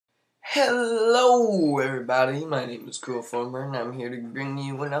Hello everybody, my name is Cool Farmer and I'm here to bring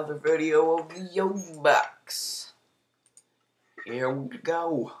you another video of the YogBox. Here we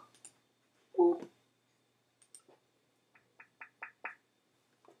go. Boop.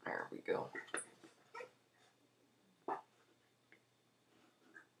 There we go.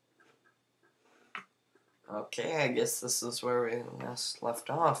 Okay, I guess this is where we last left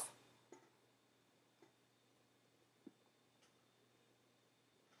off.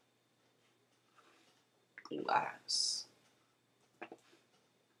 Glass.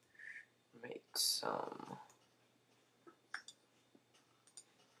 Make some.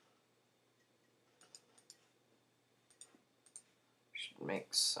 Should make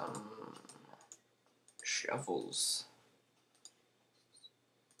some shovels.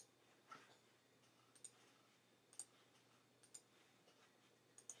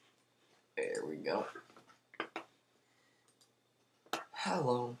 There we go.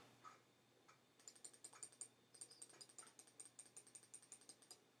 Hello.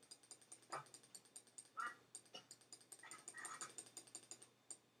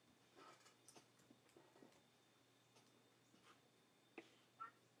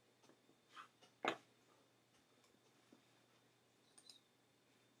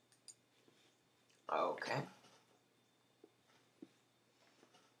 Okay.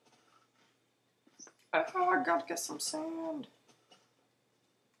 Oh, I gotta get some sand.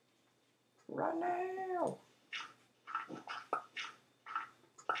 Right now.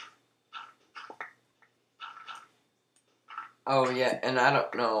 Oh yeah, and I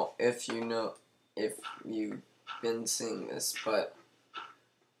don't know if you've been seeing this, but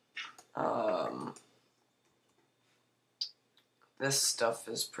this stuff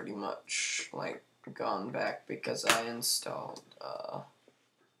is pretty much like gone back because I installed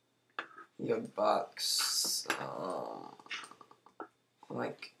YogBox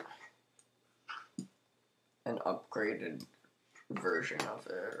like an upgraded version of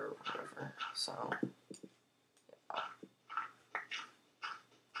it or whatever. So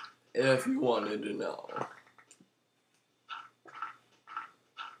yeah. If you wanted to know.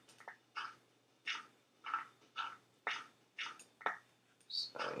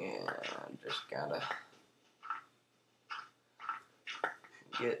 So yeah, just gotta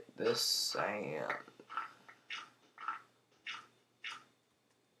get this sand.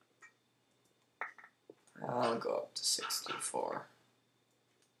 I'll go up to 64.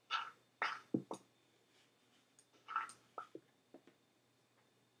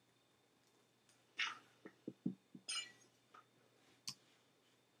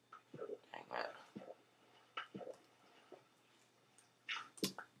 Dang it.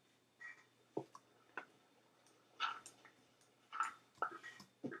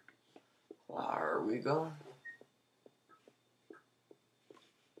 Where are we going?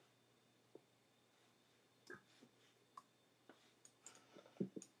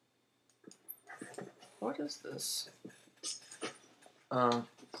 What is this? Okay.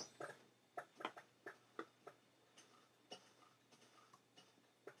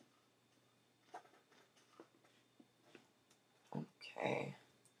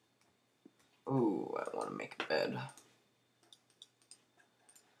 Ooh, I want to make a bed.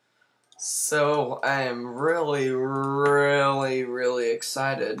 So, I am really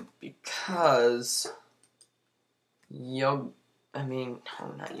excited because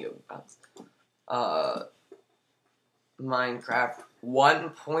Minecraft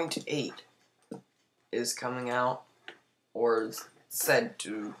 1.8 is coming out, or is said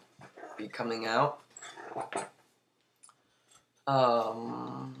to be coming out.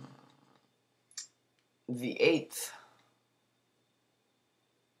 The 8th.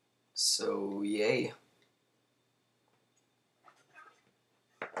 So, yay.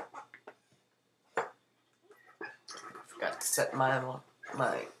 Forgot to set my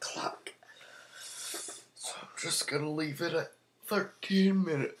clock. So I'm just gonna leave it at 13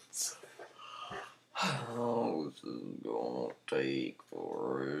 minutes. Oh, this is gonna take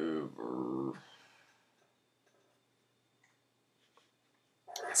forever.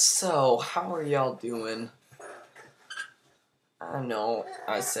 So, how are y'all doing? I know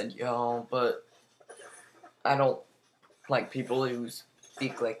I said y'all, but I don't like people who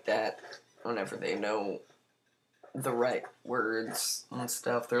speak like that whenever they know the right words and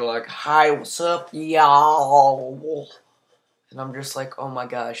stuff. They're like, hi, what's up, y'all? And I'm just like, oh my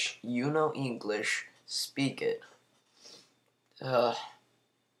gosh, you know English, speak it. I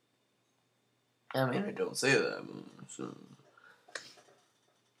mean, I don't say that, so.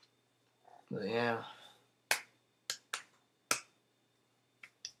 But yeah.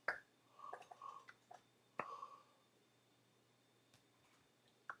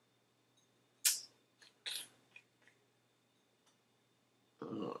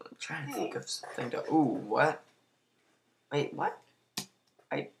 trying to think of something to. Ooh, what? Wait, what?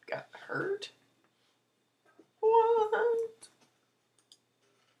 I got hurt? What?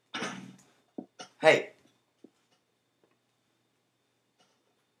 Hey.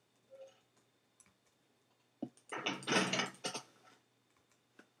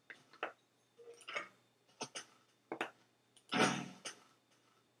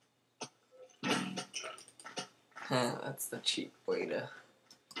 That's the cheap way to.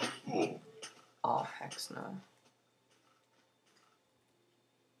 Oh, heck no.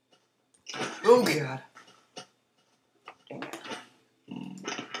 Oh, God. Dang it.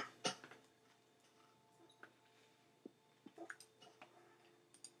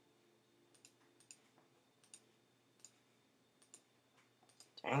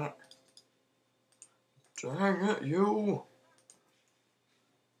 Dang it. Dang it, you.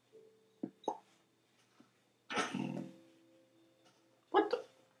 What the?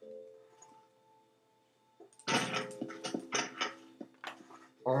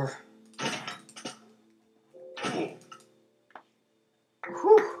 Or.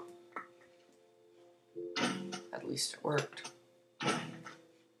 Whew. At least it worked.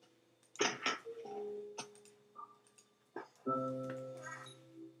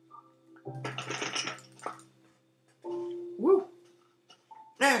 Woo!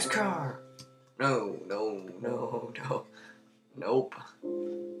 NASCAR! No, no, no, no. Nope.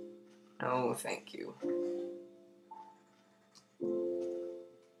 No, thank you.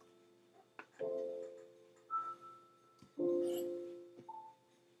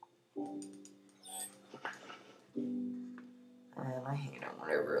 And I hate it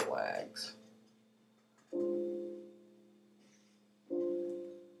whenever it lags.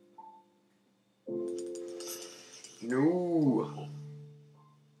 No.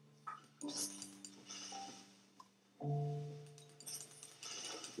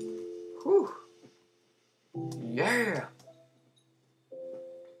 Whew. Yeah.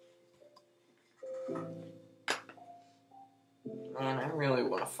 Man, I really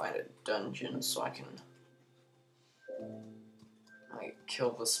want to find a dungeon so I can like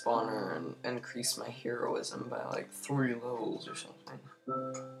kill the spawner and increase my heroism by like 3 levels or something.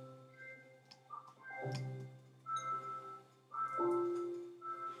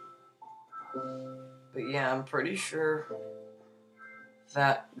 But yeah, I'm pretty sure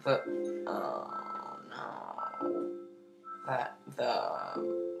that the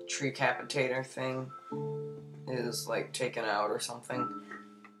tree capitator thing is like taken out or something,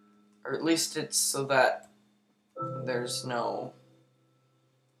 or at least it's so that there's no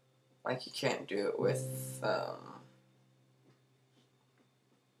like you can't do it with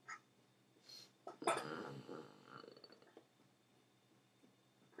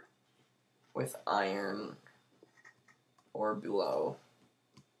iron or below.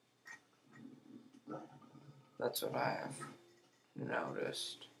 That's what I have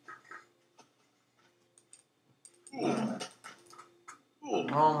noticed.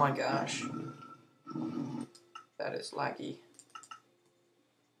 Oh my gosh. That is laggy.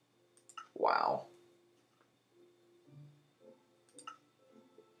 Wow.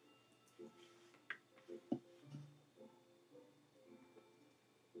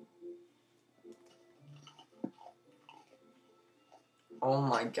 Oh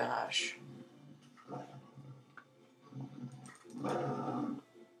my gosh.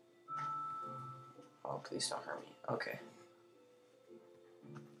 Oh, please don't hurt me. Okay.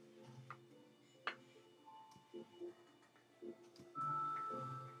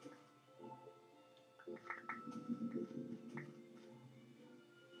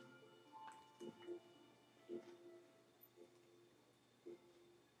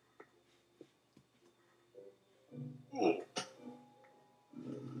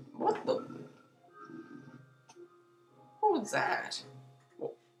 What the? What was that?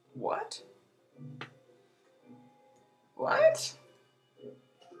 What? What?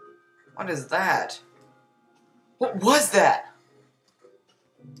 What is that? What was that?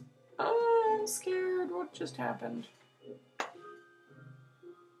 I'm scared. What just happened?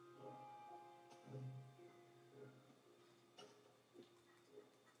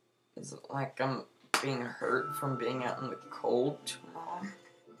 Is it like I'm being hurt from being out in the cold too long?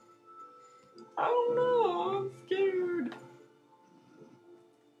 I don't know. I'm scared.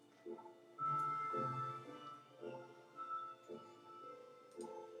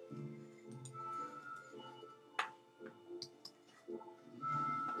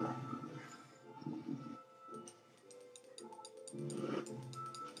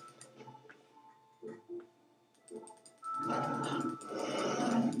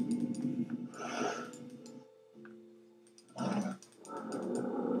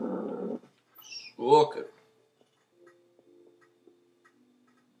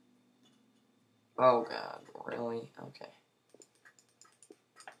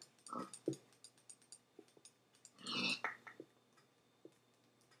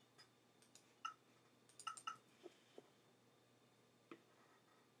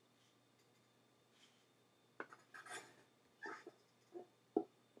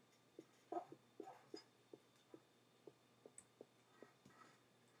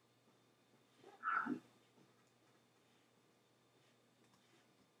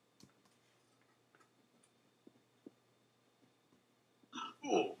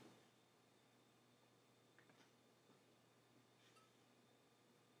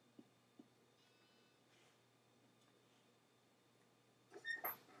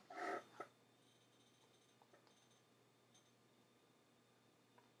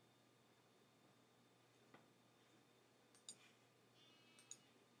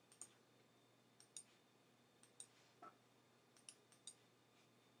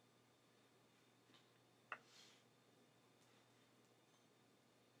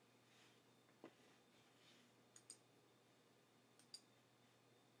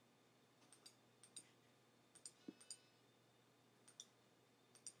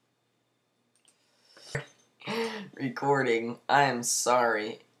 recording. I am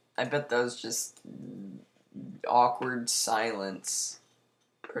sorry. I bet that was just awkward silence,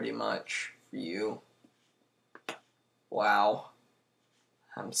 pretty much, for you. Wow.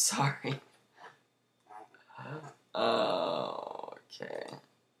 I'm sorry. Okay.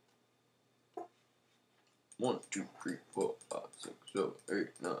 1, 2, 3, 4, 5, 6, 7, 8,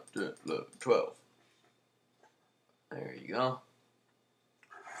 9, 10, 11, 12. There you go.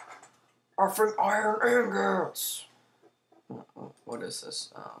 Effing iron ingots! What is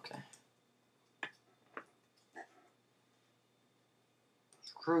this? Oh, okay.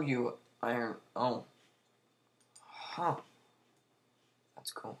 Screw you, iron. Oh. Huh.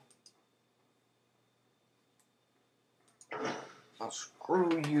 That's cool. Oh,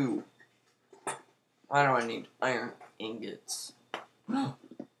 screw you. Why do I need iron ingots? Oh.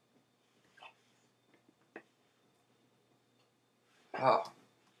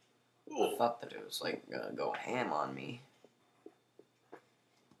 I thought that it was like gonna go ham on me.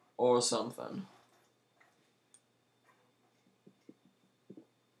 Or something.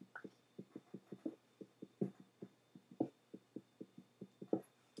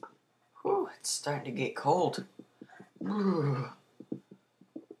 Whew, it's starting to get cold.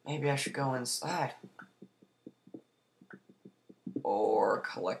 Maybe I should go inside. Or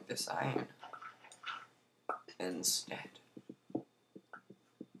collect this iron instead.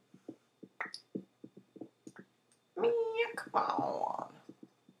 Come on.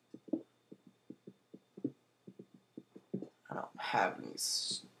 I don't have any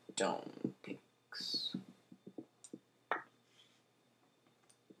stone picks.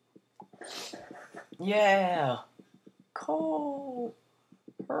 Yeah! Coal!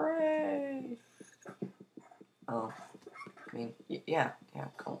 Hooray! Oh, I mean, yeah,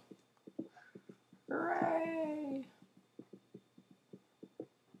 coal. Hooray!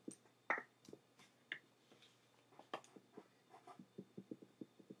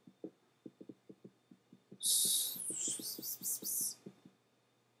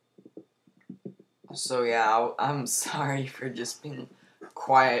 So yeah, I'm sorry for just being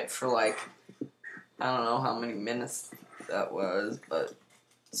quiet for like, I don't know how many minutes that was, but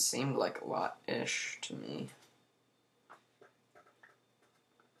it seemed like a lot-ish to me.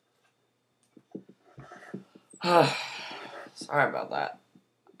 Sorry about that.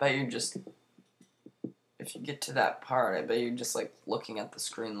 I bet you're just, if you get to that part, I bet you're just like looking at the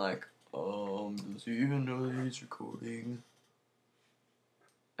screen like, does he even know that he's recording?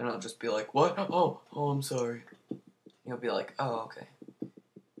 And I'll just be like, what? Oh, I'm sorry. You'll be like, oh, okay.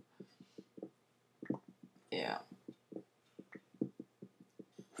 Yeah.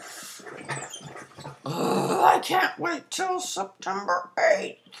 I can't wait till September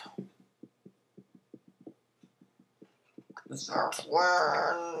 8th. That's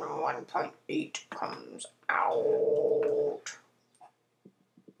when 1.8 comes out.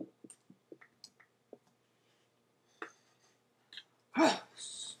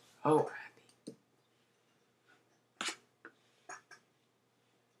 So happy.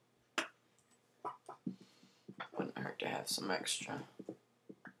 Wouldn't hurt to have some extra.